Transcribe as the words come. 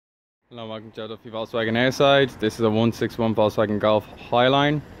Hello, welcome to Duffy Volkswagen airside. This is a 161 Volkswagen Golf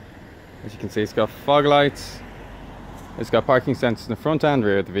HL. As you can see, it's got fog lights. It's got parking sensors in the front and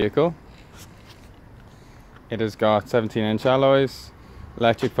rear of the vehicle. It has got 17-inch alloys,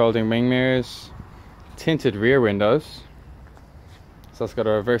 electric folding wing mirrors, tinted rear windows. So it's got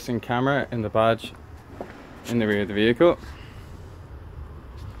a reversing camera in the badge in the rear of the vehicle.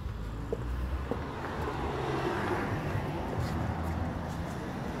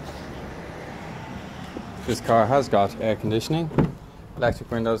 This car has got air conditioning, electric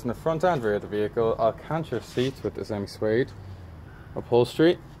windows in the front and rear of the vehicle, Alcantara seats with the semi-suede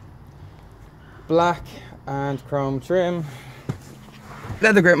upholstery, black and chrome trim,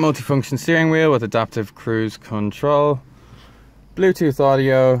 leather grip multifunction steering wheel with adaptive cruise control, Bluetooth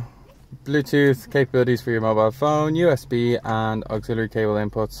audio, Bluetooth capabilities for your mobile phone, USB and auxiliary cable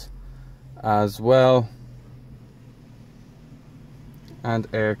inputs as well, and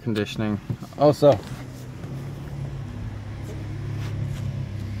air conditioning also.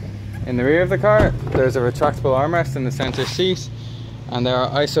 In the rear of the car, there's a retractable armrest in the center seat, and there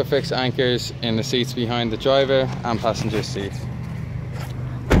are ISOFIX anchors in the seats behind the driver and passenger seat.